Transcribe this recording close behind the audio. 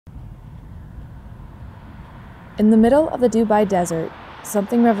In the middle of the Dubai desert,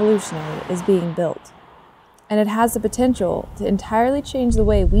 something revolutionary is being built, and it has the potential to entirely change the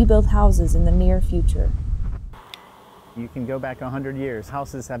way we build houses in the near future. You can go back 100 years.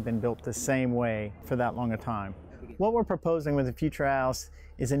 Houses have been built the same way for that long a time. What we're proposing with the Future House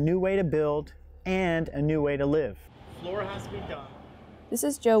is a new way to build and a new way to live. Floor has to be done. This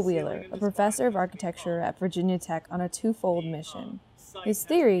is Joe Wheeler, a professor of architecture at Virginia Tech on a twofold mission. His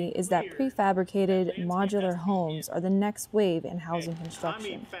theory is that prefabricated modular homes are the next wave in housing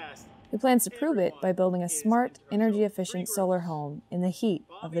construction. He plans to prove it by building a smart, energy-efficient solar home in the heat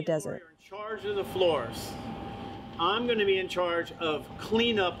of the desert. In charge of the floors. I'm going to be in charge of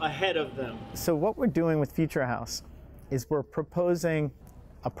cleanup ahead of them. So what we're doing with Future House is we're proposing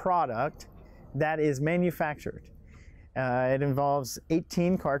a product that is manufactured. It involves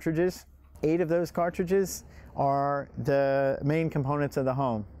 18 cartridges. 8 of those cartridges are the main components of the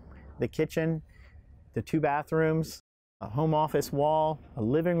home. The kitchen, the 2 bathrooms, a home office wall, a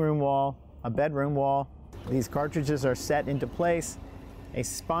living room wall, a bedroom wall. These cartridges are set into place. A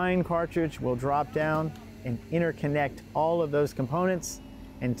spine cartridge will drop down and interconnect all of those components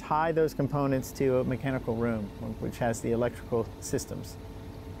and tie those components to a mechanical room, which has the electrical systems.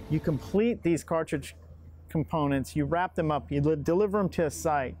 You complete these cartridge components, you wrap them up, you deliver them to a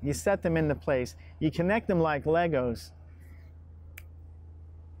site, you set them into place, you connect them like Legos.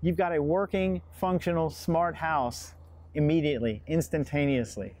 You've got a working, functional, smart house immediately,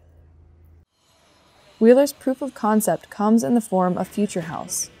 instantaneously. Wheeler's proof of concept comes in the form of Future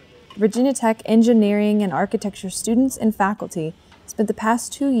House. Virginia Tech engineering and architecture students and faculty spent the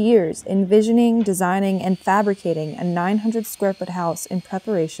past 2 years envisioning, designing, and fabricating a 900 square foot house in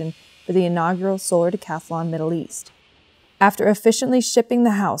preparation for the inaugural Solar Decathlon Middle East. After efficiently shipping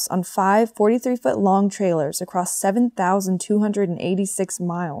the house on 5 43-foot long trailers across 7,286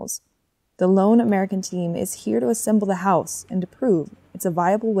 miles, the lone American team is here to assemble the house and to prove it's a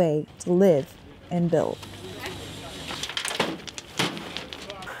viable way to live and build.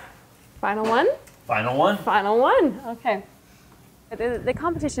 Final one? Final one. Final one, okay. The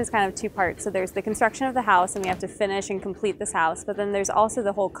competition is kind of 2 parts. So there's the construction of the house, and we have to finish and complete this house, but then there's also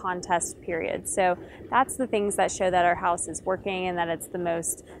the whole contest period. So that's the things that show that our house is working and that it's the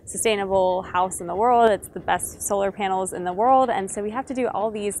most sustainable house in the world. It's the best solar panels in the world. And so we have to do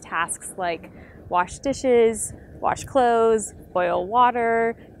all these tasks like wash dishes, wash clothes, boil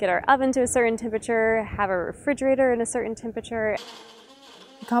water, get our oven to a certain temperature, have a refrigerator in a certain temperature.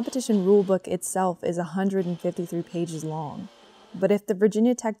 The competition rulebook itself is 153 pages long. But if the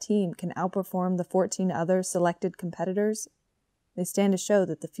Virginia Tech team can outperform the 14 other selected competitors, they stand to show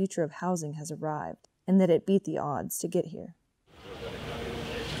that the future of housing has arrived and that it beat the odds to get here.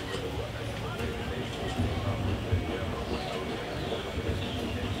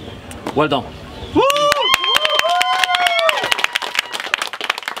 Well done. Woo!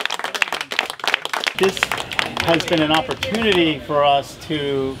 This has been an opportunity for us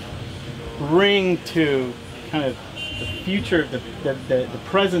to bring to kind of the future, the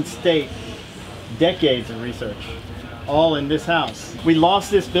present state, decades of research, all in this house. We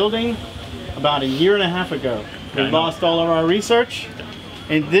lost this building about 1.5 years ago. We lost all of our research,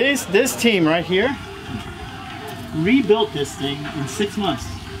 and this team right here rebuilt this thing in 6 months.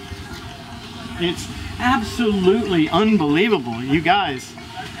 It's absolutely unbelievable, you guys.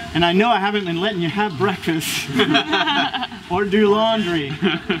 And I know I haven't been letting you have breakfast or do laundry,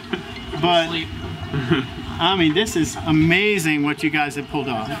 but I mean, this is amazing what you guys have pulled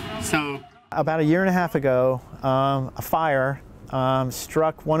off. So, about 1.5 years ago, a fire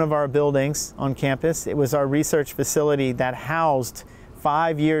struck one of our buildings on campus. It was our research facility that housed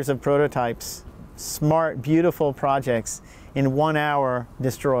 5 years of prototypes, smart, beautiful projects, in 1 hour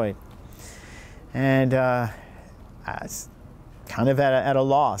destroyed. And I was kind of at a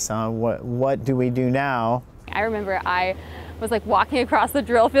loss. What do we do now? I remember I was like walking across the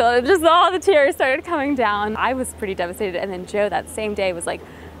drill field and just all the tears started coming down. I was pretty devastated, and then Joe that same day was like,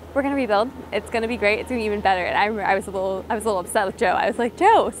 we're gonna rebuild, it's gonna be great, it's gonna be even better. And I remember I was a little upset with Joe. I was like,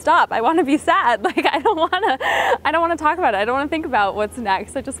 Joe, stop, I wanna be sad. Like I don't wanna talk about it, I don't wanna think about what's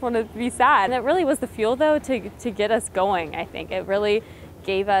next, I just wanna be sad. And it really was the fuel though to get us going, I think. It really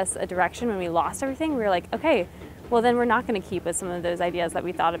gave us a direction when we lost everything. We were like, okay, well then we're not gonna keep with some of those ideas that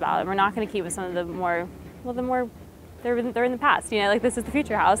we thought about, and we're not gonna keep with some of the more, they're in the past, you know, like this is the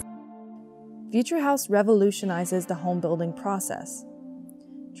Future House. Future House revolutionizes the home building process.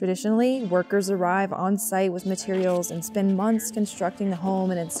 Traditionally, workers arrive on site with materials and spend months constructing the home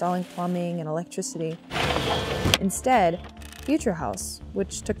and installing plumbing and electricity. Instead, Future House,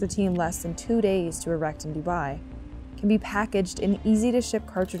 which took the team less than 2 days to erect in Dubai, can be packaged in easy-to-ship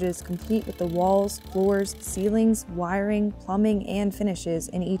cartridges complete with the walls, floors, ceilings, wiring, plumbing, and finishes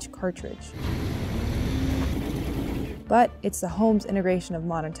in each cartridge. But it's the home's integration of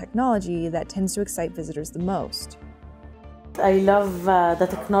modern technology that tends to excite visitors the most. I love the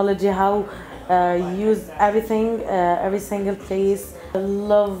technology, how you use everything, every single place. I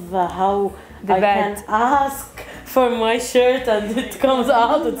love how can ask for my shirt and it comes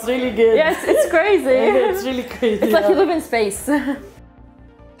out. It's really good. Yes, it's crazy. It's really crazy. It's like you live in space.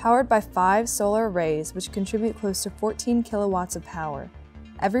 Powered by 5 solar arrays, which contribute close to 14 kilowatts of power,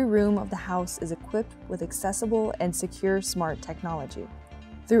 every room of the house is equipped with accessible and secure smart technology.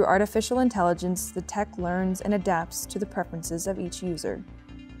 Through artificial intelligence, the tech learns and adapts to the preferences of each user.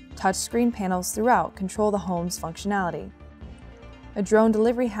 Touchscreen panels throughout control the home's functionality. A drone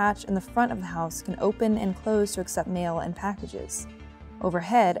delivery hatch in the front of the house can open and close to accept mail and packages.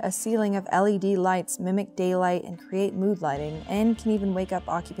 Overhead, a ceiling of LED lights mimic daylight and create mood lighting, and can even wake up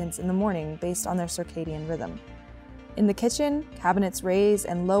occupants in the morning based on their circadian rhythm. In the kitchen, cabinets raise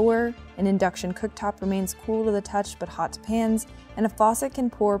and lower, an induction cooktop remains cool to the touch but hot to pans, and a faucet can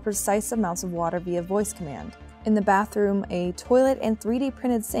pour precise amounts of water via voice command. In the bathroom, a toilet and 3D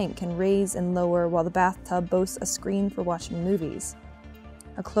printed sink can raise and lower, while the bathtub boasts a screen for watching movies.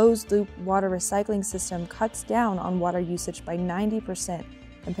 A closed-loop water recycling system cuts down on water usage by 90%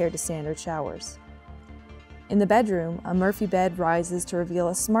 compared to standard showers. In the bedroom, a Murphy bed rises to reveal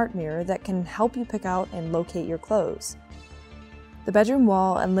a smart mirror that can help you pick out and locate your clothes. The bedroom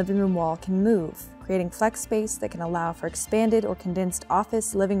wall and living room wall can move, creating flex space that can allow for expanded or condensed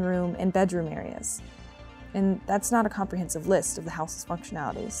office, living room, and bedroom areas. And that's not a comprehensive list of the house's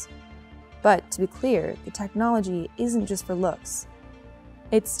functionalities. But to be clear, the technology isn't just for looks.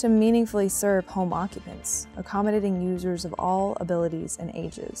 It's to meaningfully serve home occupants, accommodating users of all abilities and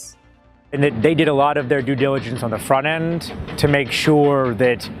ages. And they did a lot of their due diligence on the front end to make sure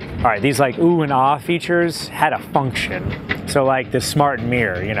that, all right, these like ooh and ah features had a function. So like the smart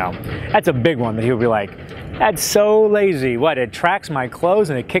mirror, you know, that's a big one that he'll be like, that's so lazy. What, it tracks my clothes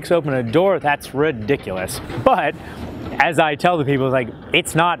and it kicks open a door? That's ridiculous. But as I tell the people, like,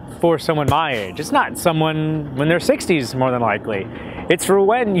 it's not for someone my age. It's not someone when they're 60s, more than likely. It's for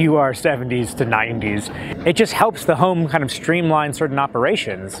when you are 70s to 90s. It just helps the home kind of streamline certain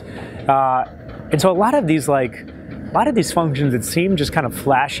operations. And so a lot of these functions that seem just kind of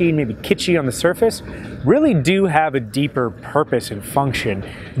flashy, maybe kitschy on the surface, really do have a deeper purpose and function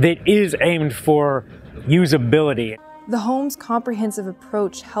that is aimed for usability. The home's comprehensive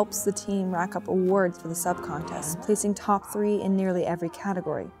approach helps the team rack up awards for the sub-contest, placing top 3 in nearly every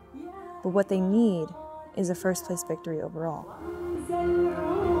category. But what they need is a first-place victory overall.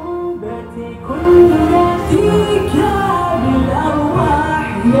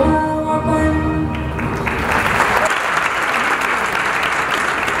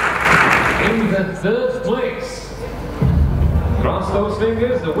 In the third place, cross those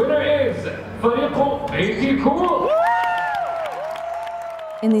fingers, the winner is FutureHAUS.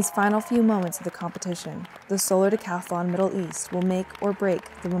 In these final few moments of the competition, the Solar Decathlon Middle East will make or break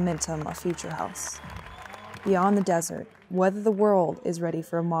the momentum of FutureHAUS. Beyond the desert, whether the world is ready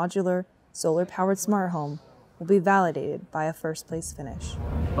for a modular, solar-powered smart home will be validated by a first-place finish.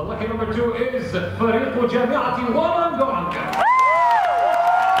 The lucky number 2 is فريق جامعة ورانغونغ.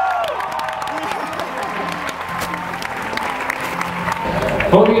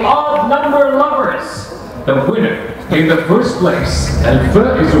 For the odd number lovers, the winner in the first place,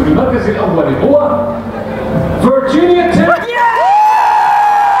 الفائز بالمركز الأول هو Virginia Tech.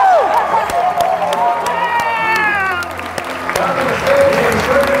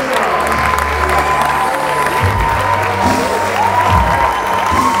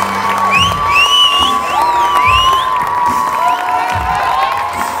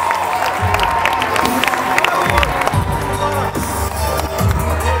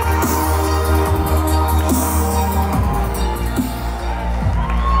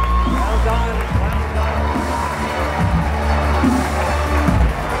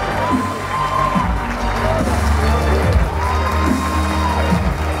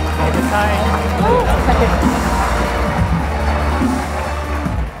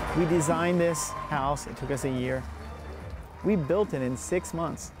 We designed this house, it took us a year. We built it in 6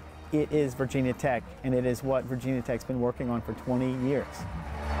 months. It is Virginia Tech, and it is what Virginia Tech's been working on for 20 years.